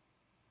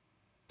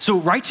 So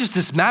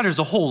righteousness matters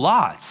a whole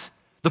lot.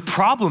 The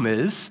problem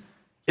is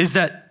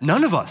that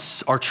none of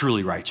us are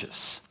truly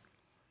righteous.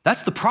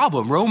 That's the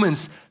problem.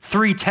 Romans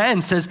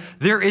 3:10 says,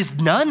 there is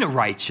none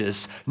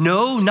righteous,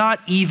 no, not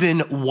even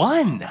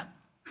one.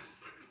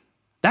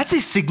 That's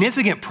a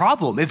significant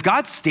problem. If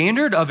God's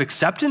standard of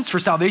acceptance for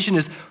salvation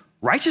is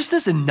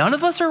righteousness and none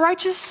of us are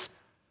righteous,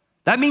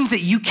 that means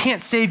that you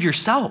can't save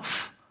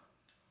yourself.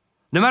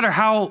 No matter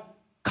how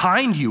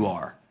kind you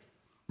are,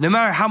 no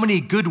matter how many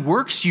good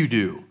works you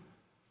do,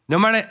 no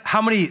matter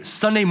how many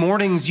Sunday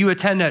mornings you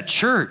attend at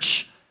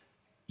church,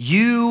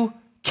 you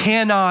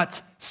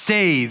cannot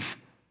save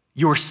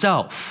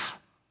yourself.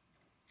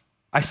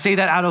 I say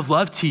that out of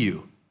love to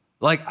you.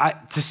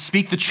 To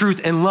speak the truth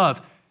in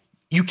love,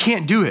 you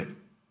can't do it.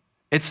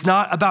 It's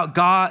not about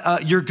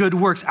God, your good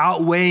works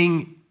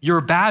outweighing your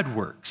bad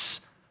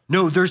works.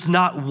 No, there's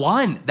not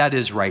one that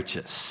is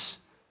righteous.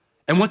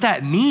 And what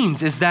that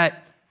means is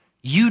that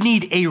you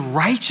need a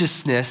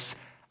righteousness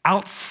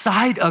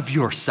outside of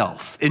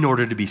yourself in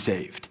order to be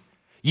saved.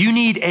 You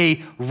need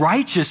a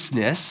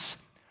righteousness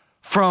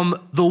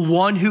from the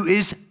one who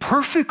is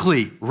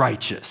perfectly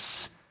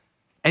righteous.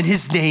 And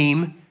his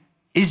name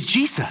is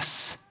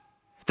Jesus.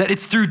 That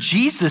it's through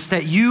Jesus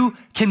that you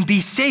can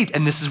be saved.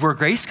 And this is where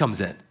grace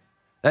comes in.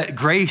 That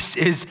grace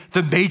is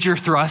the major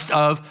thrust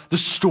of the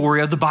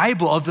story of the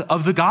Bible,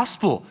 of the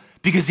gospel.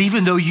 Because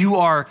even though you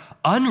are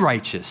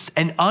unrighteous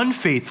and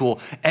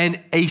unfaithful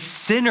and a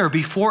sinner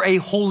before a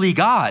holy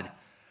God,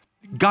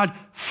 God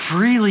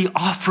freely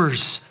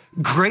offers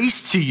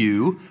grace to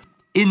you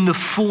in the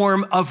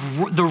form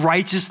of the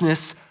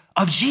righteousness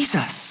of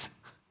Jesus.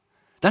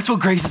 That's what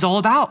grace is all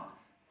about.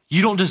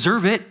 You don't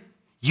deserve it.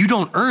 You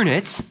don't earn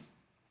it.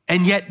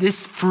 And yet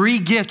this free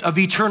gift of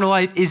eternal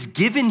life is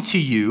given to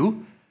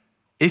you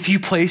if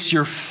you place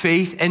your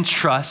faith and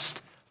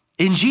trust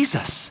in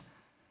Jesus.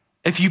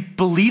 If you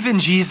believe in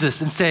Jesus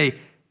and say,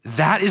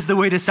 that is the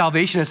way to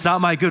salvation, it's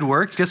not my good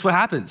works, guess what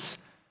happens?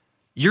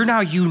 You're now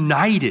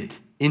united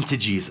into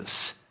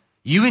Jesus.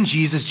 You and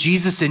Jesus,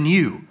 Jesus in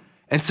you.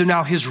 And so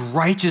now his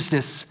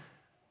righteousness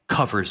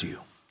covers you.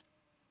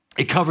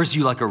 It covers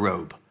you like a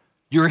robe.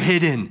 You're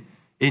hidden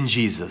in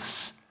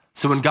Jesus.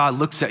 So when God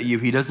looks at you,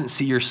 he doesn't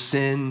see your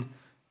sin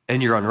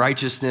and your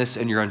unrighteousness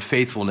and your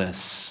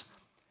unfaithfulness.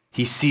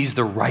 He sees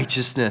the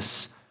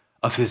righteousness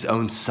of his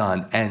own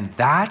son. And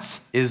that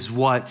is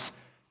what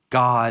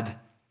God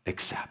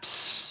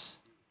accepts.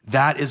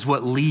 That is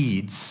what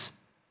leads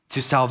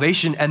to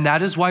salvation. And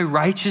that is why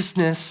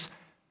righteousness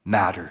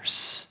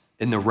matters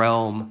in the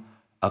realm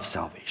of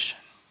salvation.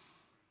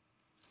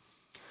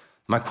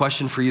 My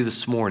question for you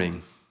this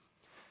morning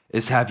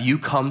is, have you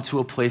come to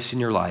a place in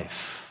your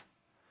life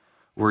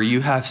where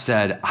you have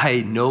said,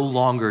 I no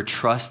longer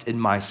trust in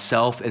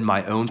myself and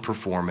my own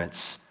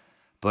performance,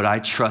 but I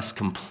trust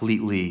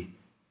completely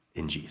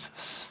in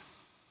Jesus?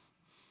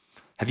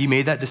 Have you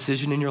made that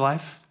decision in your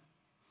life?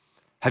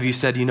 Have you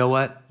said, you know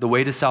what? The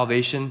way to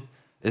salvation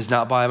is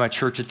not by my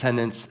church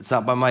attendance. It's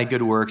not by my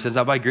good works. It's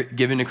not by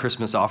giving to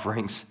Christmas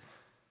offerings.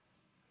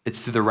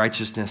 It's through the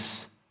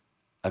righteousness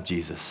of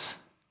Jesus.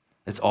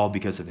 It's all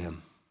because of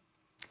him.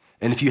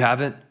 And if you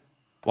haven't,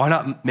 why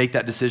not make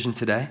that decision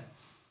today?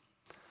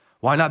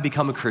 Why not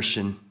become a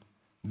Christian,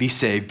 be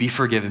saved, be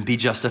forgiven, be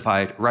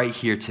justified right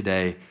here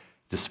today,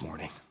 this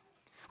morning?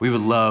 We would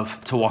love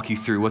to walk you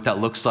through what that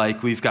looks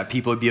like. We've got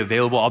people be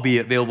available. I'll be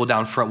available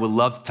down front. We'd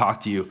love to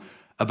talk to you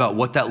about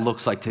what that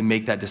looks like to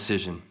make that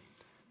decision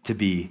to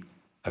be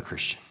a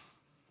Christian.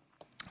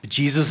 But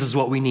Jesus is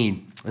what we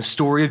need. The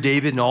story of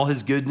David and all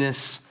his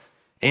goodness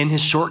and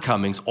his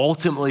shortcomings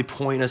ultimately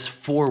point us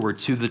forward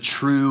to the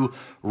true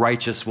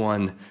righteous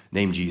one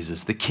named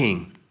Jesus, the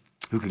King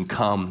who can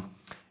come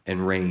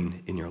and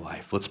reign in your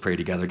life. Let's pray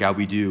together. God,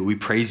 we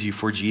praise you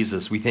for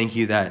Jesus. We thank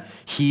you that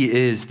he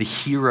is the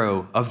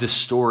hero of the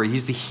story.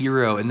 He's the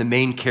hero and the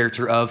main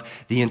character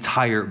of the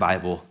entire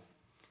Bible.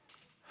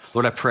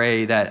 Lord, I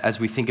pray that as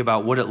we think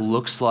about what it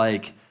looks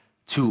like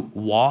to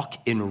walk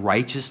in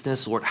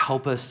righteousness, Lord,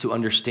 help us to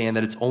understand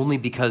that it's only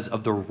because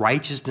of the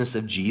righteousness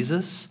of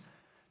Jesus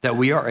that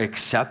we are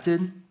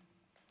accepted,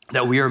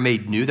 that we are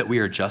made new, that we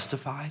are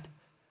justified.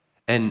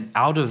 And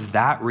out of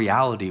that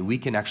reality, we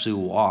can actually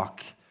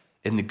walk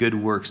in the good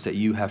works that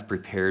you have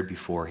prepared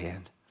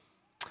beforehand.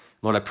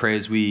 Lord, I pray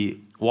as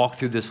we walk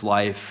through this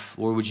life,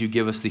 Lord, would you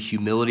give us the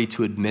humility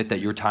to admit that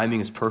your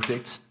timing is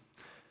perfect?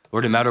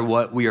 Lord, no matter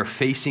what we are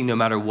facing, no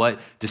matter what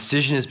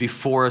decision is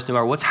before us, no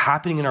matter what's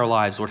happening in our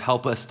lives, Lord,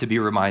 help us to be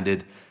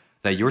reminded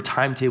that your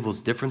timetable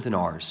is different than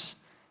ours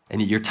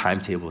and that your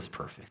timetable is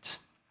perfect.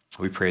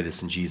 We pray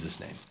this in Jesus'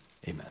 name.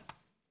 Amen.